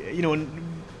 like,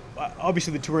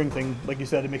 obviously the touring thing, like you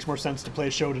said, it makes more sense to play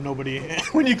a show to nobody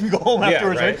when you can go home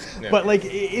afterwards, right? right? Yeah. But like,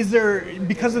 is there,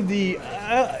 because of the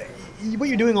what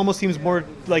you're doing almost seems more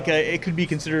like it could be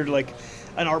considered like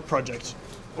an art project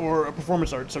or a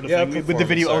performance art sort of thing with the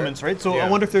video elements, right? So I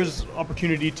wonder if there's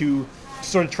opportunity to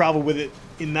sort of travel with it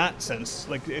in that sense.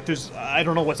 Like, if there's, I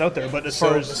don't know what's out there, but as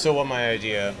far as what my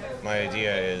idea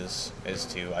is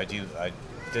to I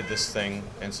did this thing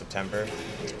in September.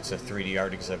 It's a 3D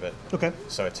art exhibit. okay,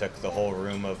 So I took the whole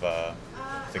room of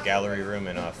the gallery room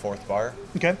in a fourth bar.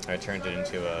 okay. I turned it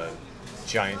into a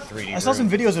giant 3D I saw some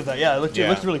room. videos of that. Yeah, it looked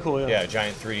really cool. Yeah. Yeah,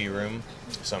 giant 3D room.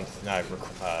 So I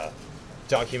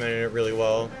documented it really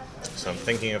well. So I'm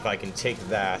thinking if I can take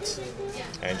that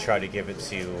and try to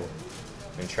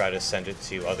send it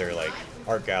to other like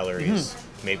art galleries,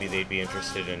 maybe they'd be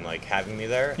interested in like having me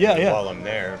there. Yeah, and yeah. While I'm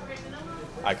there,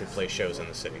 I could play shows in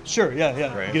the city. Sure.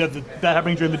 Yeah. Right. You could have that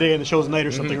happening during the day and the show's at night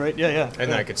or something, right? Yeah.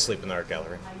 And then I could sleep in the art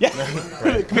gallery. Yeah,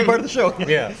 it could be part of the show.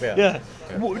 Yeah.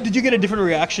 Well, did you get a different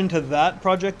reaction to that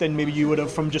project than maybe you would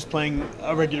have from just playing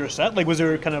a regular set? Like, was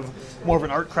there kind of more of an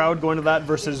art crowd going to that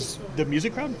versus the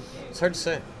music crowd? It's hard to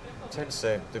say.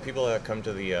 The people that come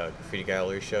to the graffiti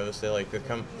gallery shows, they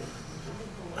come.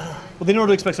 Well, they know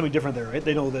to expect something different there, right?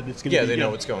 They know that it's going to be... Yeah, they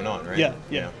know what's going on, right?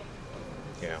 Yeah.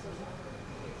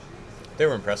 They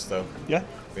were impressed, though. Yeah?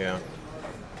 Yeah.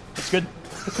 That's good.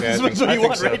 Yeah, That's what you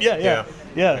want, so. right?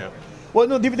 Yeah. Well,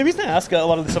 no, the reason I ask a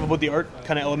lot of the stuff about the art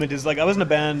kind of element is, like, I was in a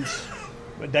band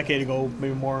a decade ago,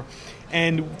 maybe more,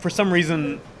 and for some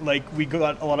reason, like, we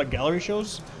got a lot of gallery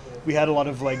shows. We had a lot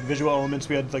of, like, visual elements.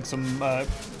 We had, like, some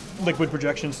liquid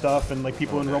projection stuff and, like,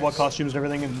 people in robot costumes and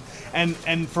everything.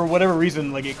 And for whatever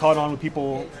reason, like, it caught on with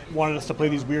people wanted us to play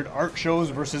these weird art shows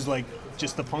versus, like,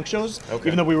 just the punk shows,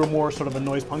 even though we were more sort of a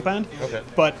noise punk band. Okay.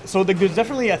 But, so there's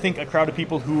definitely, I think, a crowd of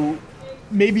people who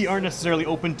maybe aren't necessarily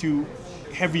open to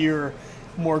heavier,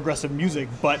 more aggressive music,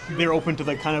 but they're open to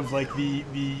the kind of like the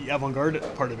avant-garde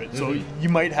part of it. So you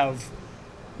might have,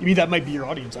 that might be your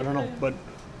audience. I don't know, but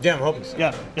Yeah, I'm hoping so.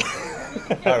 yeah,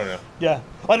 I don't know. yeah.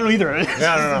 I don't know either.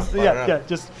 Yeah, I don't know. Yeah.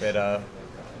 Just But, I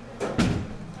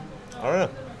don't know.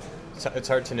 It's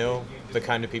hard to know the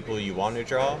kind of people you want to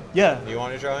draw. Yeah. You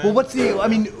want to draw in. well,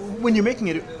 when you're making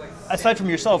it, aside from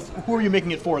yourself, who are you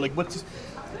making it for? Like,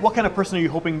 what kind of person are you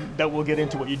hoping that will get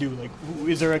into what you do? Like,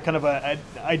 is there a kind of a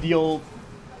ideal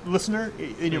listener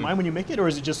in your mind when you make it, or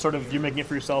is it just sort of you're making it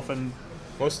for yourself and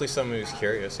Mostly someone who's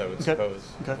curious, I would suppose.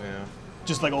 Okay. Yeah.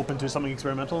 just like open to something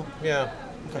experimental? Yeah.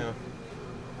 Okay. Yeah.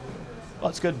 Well,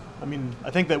 that's good. I mean,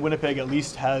 I think that Winnipeg at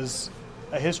least has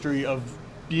a history of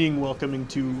being welcoming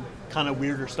to kind of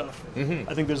weirder stuff.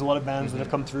 I think there's a lot of bands that have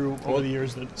come through over the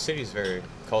years that. The city's very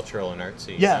cultural and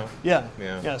artsy. Yeah, you know?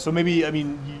 yeah. So maybe, I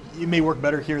mean, it may work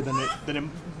better here than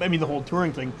the whole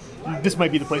touring thing. This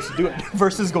might be the place to do it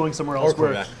versus going somewhere else. Or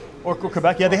Quebec. Or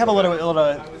Quebec. Yeah, they have a lot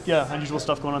of unusual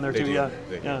stuff going on there They too. do. Yeah,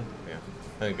 They do. yeah. I think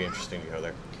it'd be interesting to go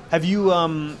there. Have you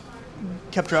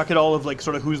kept track at all of like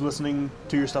sort of who's listening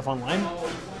to your stuff online?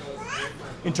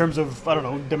 In terms of, I don't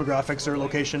know, demographics or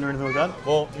location or anything like that?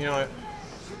 Well,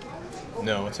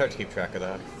 no, it's hard to keep track of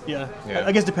that. Yeah. Yeah.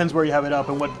 I guess it depends where you have it up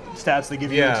and what stats they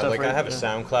give you and Yeah, stuff, like right? I have a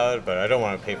SoundCloud, but I don't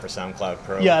want to pay for SoundCloud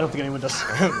Pro. Yeah, I don't think anyone does.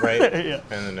 Right? Yeah.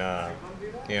 And then,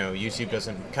 YouTube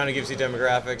kind of gives you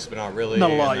demographics, but not really.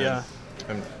 Not a lot, and yeah.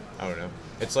 then I don't know.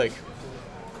 It's like,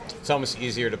 it's almost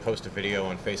easier to post a video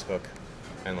on Facebook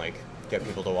and like get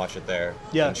people to watch it there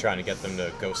than trying to get them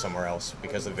to go somewhere else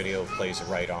because the video plays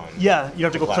right on. Yeah, you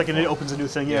have to the go click and it platform. opens a new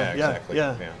thing. Yeah, exactly.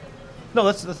 yeah. No,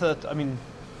 that's I mean,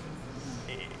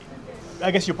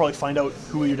 I guess you'll probably find out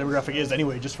who your demographic is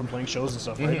anyway, just from playing shows and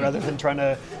stuff, right? Rather than trying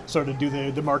to sort of do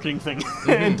the marketing thing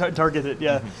and target it.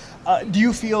 Yeah. Do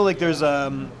you feel like there's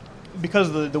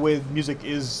because the way music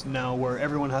is now, where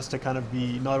everyone has to kind of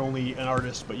be not only an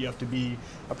artist, but you have to be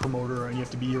a promoter and you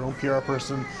have to be your own PR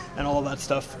person and all of that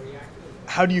stuff.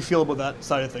 How do you feel about that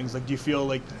side of things? Like, do you feel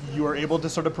like you are able to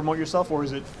sort of promote yourself, or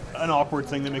is it an awkward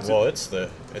thing that makes Well, it's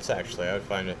actually, I would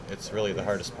find it's really the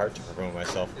hardest part to promote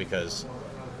myself, because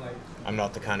I'm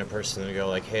not the kind of person to go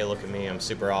like, hey, look at me, I'm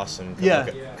super awesome.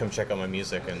 Come check out my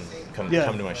music and come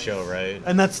to my show, right?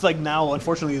 And that's like now,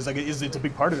 unfortunately, it's a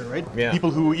big part of it, right? Yeah.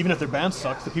 People who, even if their band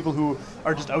sucks, the people who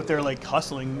are just out there like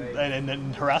hustling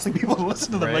and harassing people to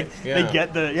listen to them, Right. like Yeah. they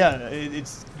get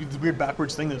it's a weird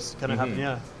backwards thing that's kind of happening.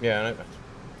 Yeah. Yeah, and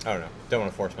I don't know. Don't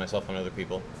want to force myself on other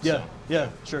people. Yeah. So. Yeah.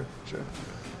 Sure.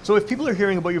 So if people are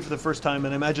hearing about you for the first time,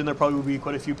 and I imagine there probably will be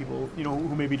quite a few people,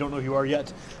 who maybe don't know who you are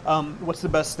yet, what's the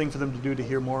best thing for them to do to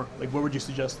hear more? Like, where would you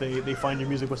suggest they find your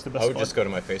music? What's the best I would spot? just go to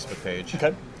my Facebook page.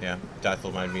 Okay. Yeah,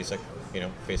 Diethylmide Music,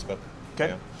 Facebook. Okay.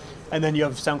 Yeah. And then you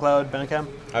have SoundCloud, Bandcamp?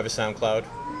 I have a SoundCloud.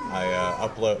 I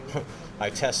upload,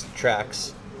 I test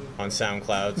tracks on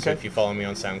SoundCloud, so Okay. if you follow me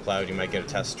on SoundCloud, you might get a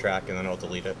test track, and then I'll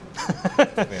delete it.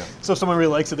 Yeah. So if someone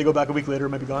really likes it, they go back a week later, it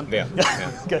might be gone? Yeah.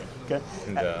 Yeah. Okay.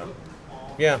 And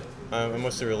I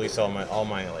mostly release all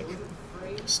my like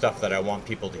stuff that I want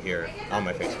people to hear on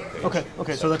my Facebook page.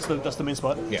 Okay. So that's the main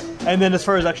spot. Yeah. And then as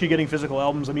far as actually getting physical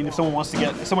albums, I mean, if someone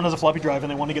has a floppy drive and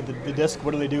they want to get the disc,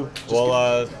 what do they do?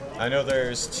 I know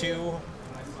there's two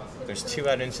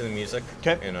at Into the Music.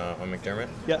 Okay. On McDermott.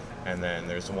 Yeah. And then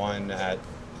there's one at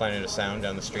Planet of Sound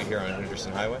down the street here on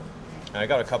Henderson Highway. And I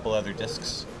got a couple other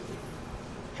discs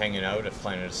hanging out at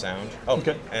Planet of Sound. Oh,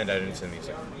 Okay. and at Into the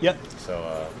Music. Yeah.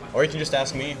 So, or you can just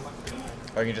ask me,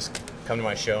 or you can just come to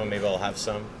my show and maybe I'll have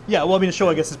some. Yeah, well, I mean, a show,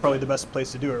 I guess, is probably the best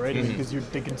place to do it, right? Mm-hmm. Because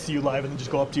they can see you live and then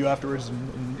just go up to you afterwards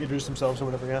and introduce themselves or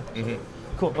whatever, yeah. Mm-hmm.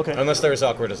 Cool, okay. Unless they're as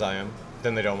awkward as I am,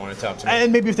 then they don't want to talk to me.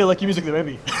 And maybe if they like your music, they might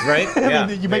be. Right? Yeah,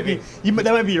 you maybe. that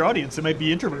might be your audience. It might be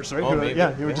introverts, right? Oh, maybe.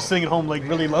 Yeah, who are just sitting at home, like,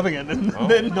 really loving it and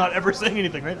then not ever saying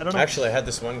anything, right? I don't know. Actually, I had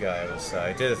this one guy.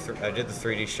 I did the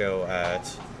 3D show at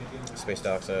Space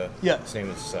Doxa. Yeah. His name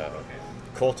is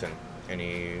Colton, and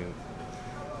he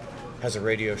has a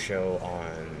radio show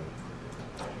on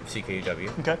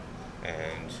CKUW. Okay.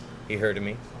 And he heard of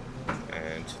me,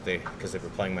 and because they were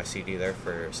playing my CD there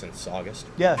since August.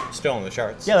 Yeah. Still on the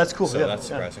charts. Yeah, that's cool. So Yeah, that's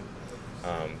yeah.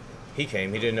 surprising. He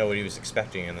came. He didn't know what he was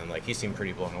expecting, and then he seemed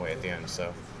pretty blown away at the end.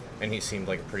 So, and he seemed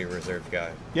like a pretty reserved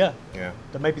guy. Yeah. Yeah.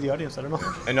 That might be the audience. I don't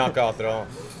know. And not goth at all.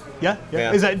 Yeah.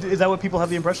 Yeah. Is that what people have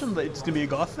the impression that it's gonna be a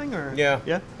goth thing, or? Yeah.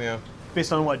 Yeah. Yeah.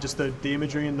 Based on what? Just the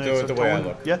imagery and the sort The of way I tone?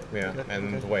 look. Yeah. Yeah. Okay, And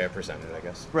okay. the way I present it, I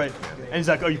guess. Right. Yeah. And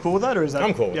are you cool with that, or is that?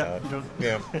 I'm cool with yeah, that. You don't.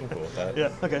 Yeah, I'm cool with that. Yeah.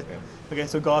 Okay. Yeah. Okay.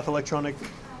 So goth, electronic,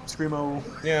 screamo.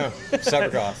 Yeah. Cyber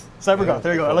goth. Cyber Yeah, goth.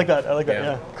 There you go. I cool. like that. Yeah.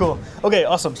 Yeah. Cool. Okay.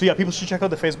 Awesome. So yeah, people should check out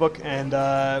the Facebook and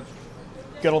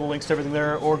get all the links to everything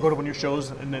there, or go to one of your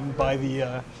shows and then buy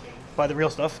the real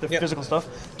stuff, the Yep. physical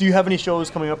stuff. Do you have any shows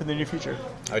coming up in the near future?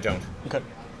 I don't. Okay.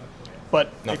 But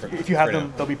Not if you have for them,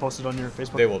 now. they'll be posted on your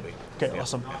Facebook. They will be. Okay, Yeah.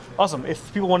 awesome. Awesome.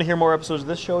 If people want to hear more episodes of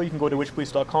this show, you can go to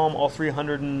witchpolice.com. All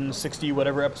 360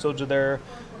 whatever episodes are there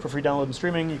for free download and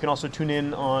streaming. You can also tune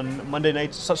in on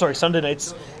Sunday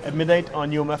nights at midnight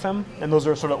on UMFM, and those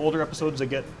are sort of older episodes that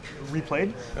get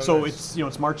replayed. Oh, So nice.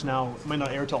 it's March now. It might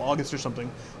not air till August or something.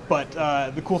 But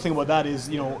the cool thing about that is,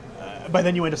 by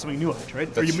then you might have something new out, right?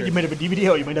 Or That's you true. might have a DVD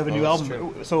out, you might have a new that's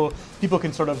album. true. So people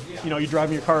can sort of, you're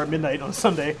driving your car at midnight on a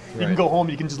Sunday, you can Right. go home,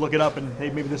 you can just look it up, and hey,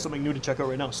 maybe there's something new to check out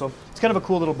right now. So it's kind of a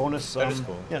cool little bonus. That is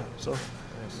cool. Yeah. So Nice.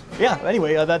 yeah.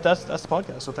 Anyway, that's the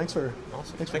podcast. So thanks for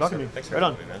Awesome. thanks for talking to me. Thanks for right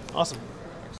on. having me, man. Awesome.